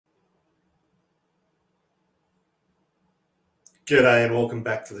G'day and welcome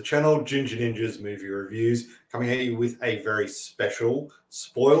back to the channel, Ginger Ninja's Movie Reviews, coming at you with a very special,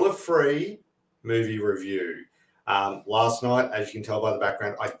 spoiler-free movie review. Last night, as you can tell by the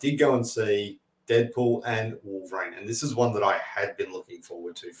background, I did go and see Deadpool and Wolverine, and this is one that I had been looking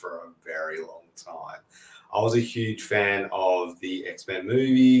forward to for a very long time. I was a huge fan of the X-Men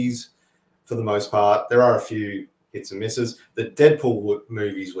movies, for the most part. There are a few hits and misses. The Deadpool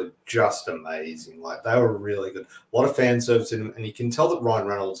movies were just amazing. Like, they were really good. A lot of fan service in them, and you can tell that Ryan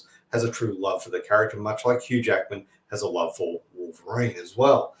Reynolds has a true love for the character, much like Hugh Jackman has a love for Wolverine as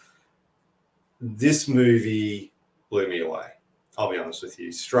well. This movie blew me away. I'll be honest with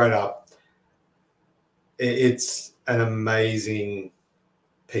you, straight up. It's an amazing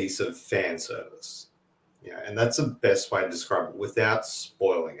piece of fan service. Yeah, and that's the best way to describe it without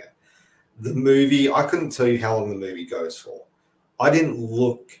spoiling it. The movie, I couldn't tell you how long the movie goes for. I didn't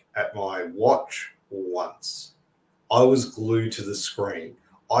look at my watch once. I was glued to the screen.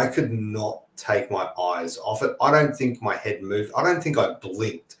 I could not take my eyes off it. I don't think my head moved. I don't think I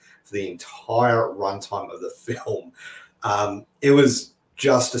blinked for the entire runtime of the film. It was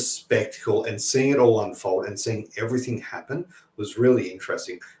just a spectacle, and seeing it all unfold and seeing everything happen was really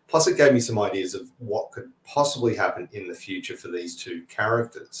interesting. Plus, it gave me some ideas of what could possibly happen in the future for these two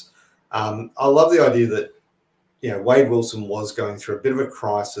characters. I love the idea that, you know, Wadewilson was going through a bit of a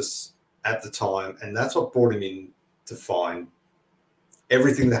crisis at the time, and that's what brought him in to find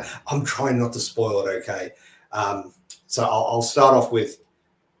everything that I'm trying not to spoil it. Okay. So I'll start off with,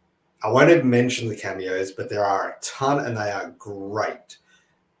 I won't even mention the cameos, but there are a ton and they are great.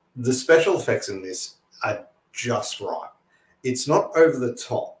 The special effects in this are just right. It's not over the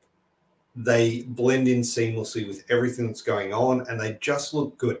top. They blend in seamlessly with everything that's going on, and they just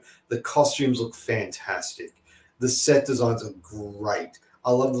look good. The costumes look fantastic. The set designs are great.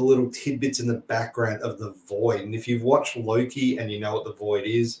 I love the little tidbits in the background of the Void. And if you've watched Loki and you know what the Void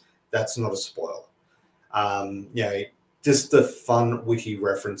is, that's not a spoiler. You know, just the fun, witty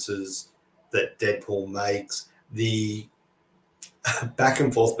references that Deadpool makes, the back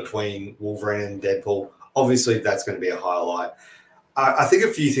and forth between Wolverine and Deadpool. Obviously, that's going to be a highlight. I think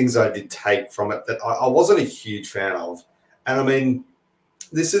a few things I did take from it that I wasn't a huge fan of. And I mean,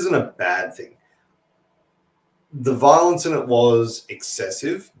 this isn't a bad thing. The violence in it was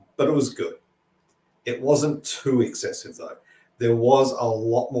excessive, but it was good. It wasn't too excessive, though. There was a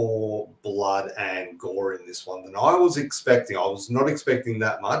lot more blood and gore in this one than I was expecting. I was not expecting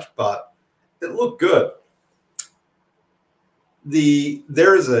that much, but it looked good.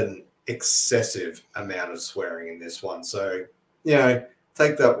 There is an excessive amount of swearing in this one, so, you know,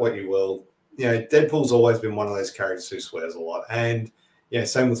 take that what you will. You know, Deadpool's always been one of those characters who swears a lot. And, you know,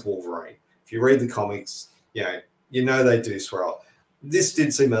 same with Wolverine. If you read the comics, you know they do swear a lot. This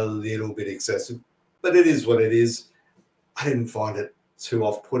did seem a little bit excessive, but it is what it is. I didn't find it too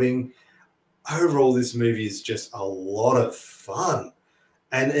off-putting. Overall, this movie is just a lot of fun.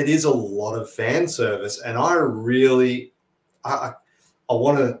 And it is a lot of fan service. And I really, I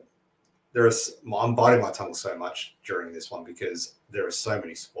want to, I'm biting my tongue so much during this one because there are so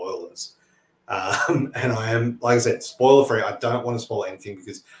many spoilers. And I am, like I said, spoiler free. I don't want to spoil anything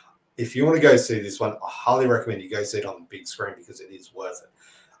because if you want to go see this one, I highly recommend you go see it on the big screen because it is worth it.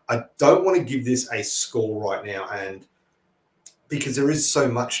 I don't want to give this a score right now, and because there is so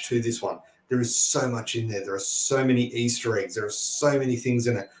much to this one. There is so much in there. There are so many Easter eggs. There are so many things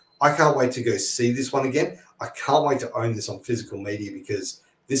in it. I can't wait to go see this one again. I can't wait to own this on physical media because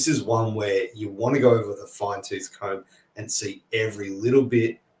this is one where you want to go over with a fine-tooth comb and see every little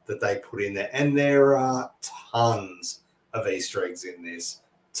bit that they put in there. And there are tons of Easter eggs in this.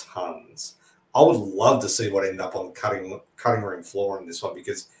 Tons. I would love to see what ended up on the cutting room floor in this one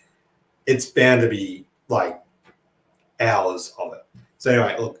because it's bound to be like hours of it. So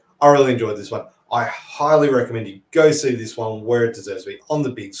anyway, look, I really enjoyed this one. I highly recommend you go see this one where it deserves to be, on the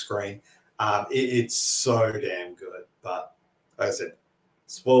big screen. It's so damn good. But like I said,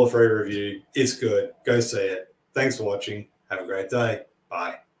 spoiler-free review. It's good. Go see it. Thanks for watching. Have a great day.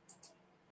 Bye.